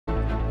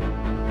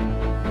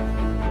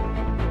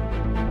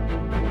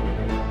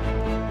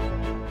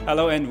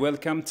Hello and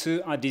welcome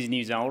to this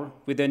news hour.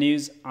 With the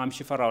news, I'm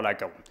Shifarao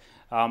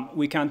Lagao.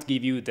 We can't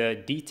give you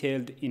the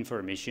detailed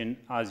information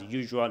as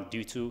usual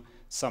due to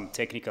some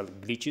technical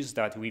glitches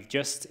that we've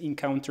just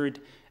encountered,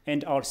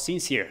 and our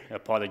sincere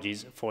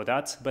apologies for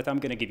that, but I'm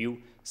going to give you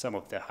some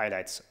of the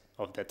highlights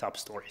of the top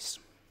stories.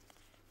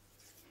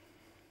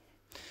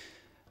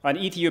 An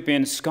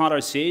Ethiopian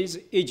scholar says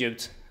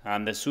Egypt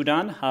and the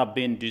Sudan have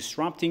been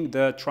disrupting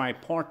the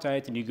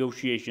tripartite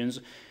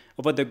negotiations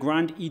over the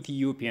Grand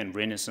Ethiopian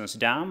Renaissance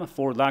Dam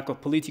for lack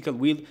of political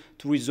will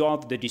to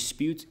resolve the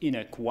dispute in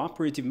a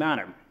cooperative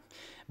manner.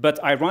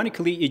 But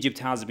ironically, Egypt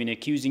has been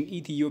accusing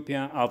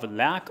Ethiopia of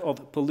lack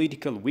of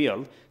political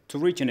will to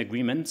reach an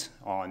agreement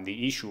on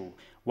the issue,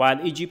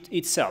 while Egypt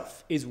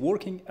itself is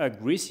working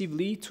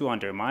aggressively to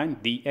undermine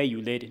the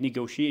AU-led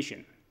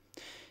negotiation.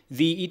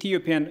 The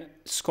Ethiopian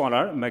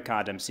scholar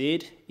Makadam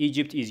said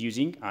Egypt is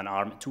using an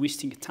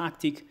arm-twisting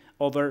tactic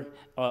over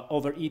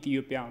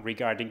Ethiopia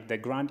regarding the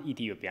Grand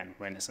Ethiopian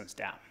Renaissance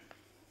Dam.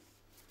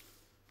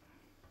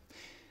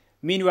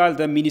 Meanwhile,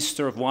 the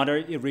Minister of Water,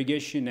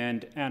 Irrigation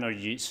and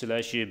Energy,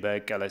 Selashi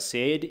Bekele,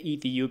 said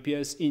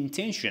Ethiopia's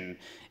intention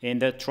in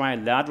the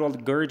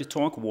trilateral GERD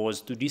talk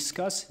was to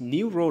discuss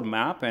new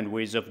roadmap and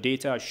ways of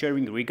data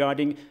sharing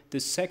regarding the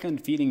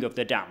second filling of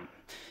the dam.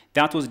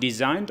 That was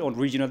designed on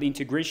regional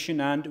integration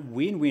and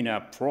win-win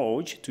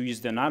approach to use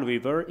the Nile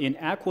River in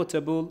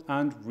equitable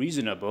and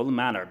reasonable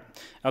manner,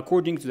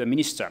 according to the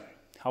minister.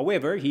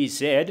 However, he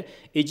said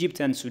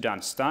Egypt and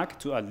Sudan stuck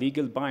to a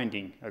legal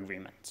binding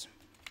agreement.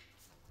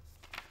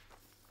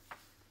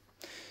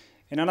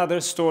 In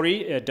another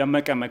story,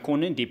 Dammeka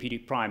Mekonnen, Deputy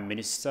Prime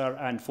Minister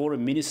and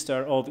Foreign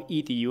Minister of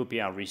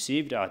Ethiopia,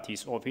 received at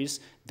his office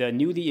the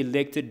newly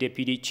elected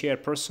Deputy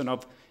Chairperson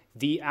of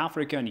the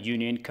African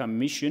Union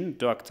Commission,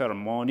 Dr.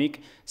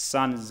 Monique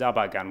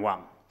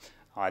Sanzabaganwa.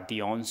 At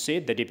the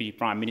onset, the Deputy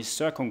Prime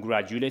Minister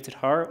congratulated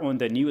her on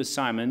the new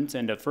assignment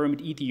and affirmed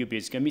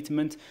Ethiopia's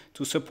commitment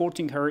to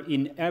supporting her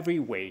in every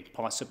way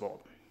possible.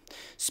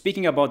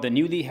 Speaking about the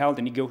newly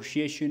held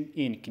negotiation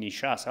in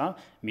Kinshasa,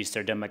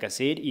 Mr. Dammeka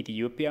said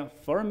Ethiopia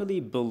firmly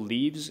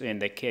believes in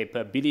the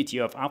capability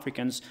of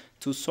Africans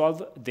to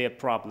solve their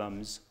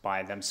problems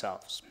by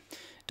themselves.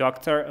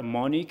 Dr.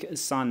 Monique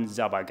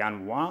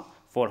Sanzabaganwa,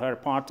 for her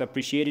part,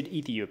 appreciated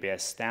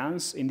Ethiopia's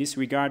stance in this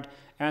regard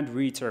and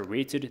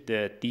reiterated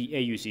that the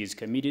AUC is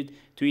committed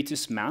to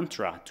its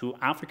mantra to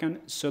African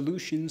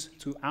solutions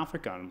to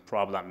African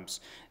problems.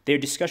 Their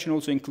discussion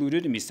also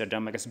included Mr.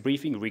 Dammeka's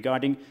briefing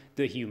regarding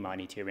the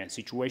humanitarian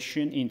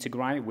situation in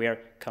Tigray, where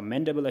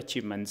commendable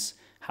achievements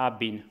have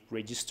been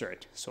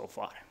registered so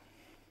far.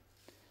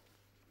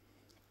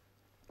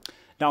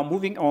 Now,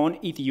 moving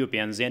on,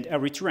 Ethiopians and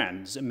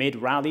Eritreans made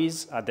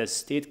rallies at the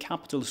state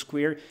capitol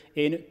square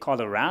in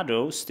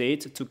Colorado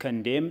State to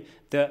condemn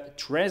the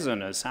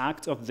treasonous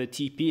act of the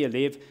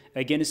TPLF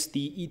against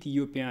the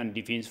Ethiopian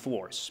Defense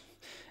Force.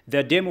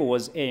 The demo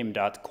was aimed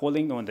at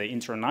calling on the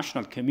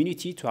international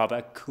community to have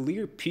a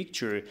clear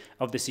picture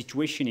of the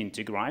situation in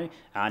Tigray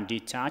and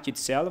detach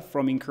itself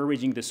from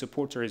encouraging the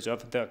supporters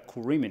of the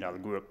criminal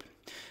group.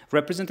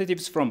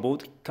 Representatives from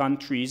both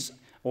countries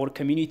or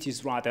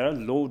communities rather,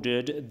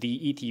 lauded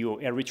the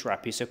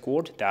Ethio-Eritrea peace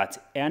accord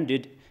that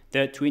ended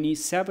the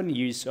 27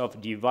 years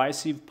of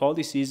divisive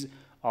policies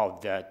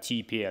of the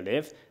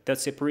TPLF that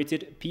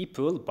separated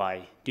people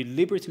by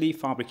deliberately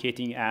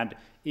fabricating and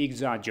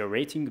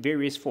exaggerating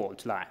various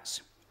fault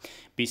lines.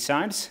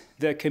 Besides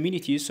the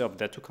communities of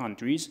the two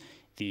countries,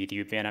 the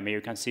Ethiopian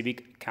American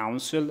Civic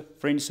Council,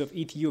 Friends of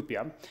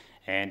Ethiopia,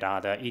 and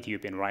other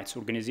Ethiopian rights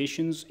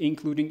organizations,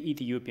 including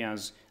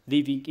Ethiopians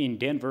living in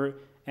Denver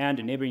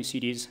and neighboring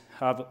cities,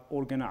 have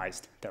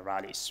organized the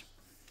rallies.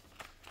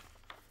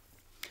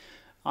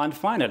 And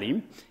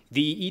finally,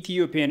 the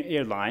Ethiopian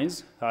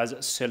Airlines has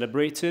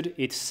celebrated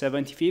its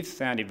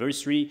 75th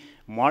anniversary,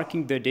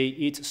 marking the day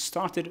it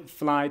started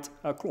flight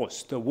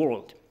across the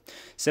world.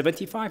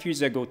 75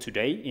 years ago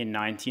today, in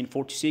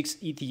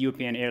 1946,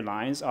 Ethiopian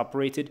Airlines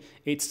operated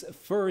its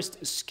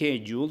first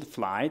scheduled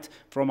flight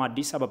from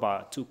Addis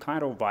Ababa to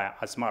Cairo via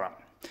Asmara.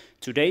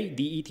 Today,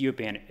 the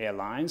Ethiopian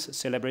Airlines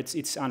celebrates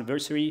its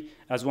anniversary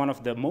as one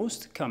of the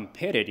most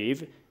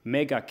competitive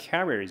mega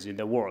carriers in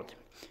the world.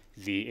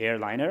 The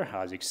airliner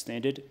has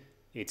extended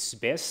its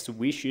best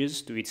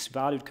wishes to its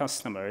valued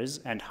customers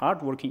and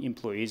hardworking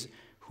employees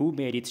who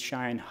made it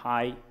shine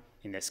high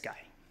in the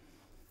sky.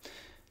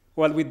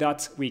 Well, with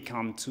that, we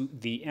come to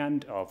the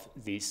end of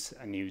this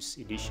news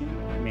edition.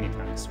 Many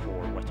thanks for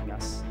watching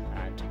us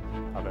and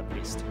have a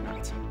blessed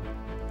night.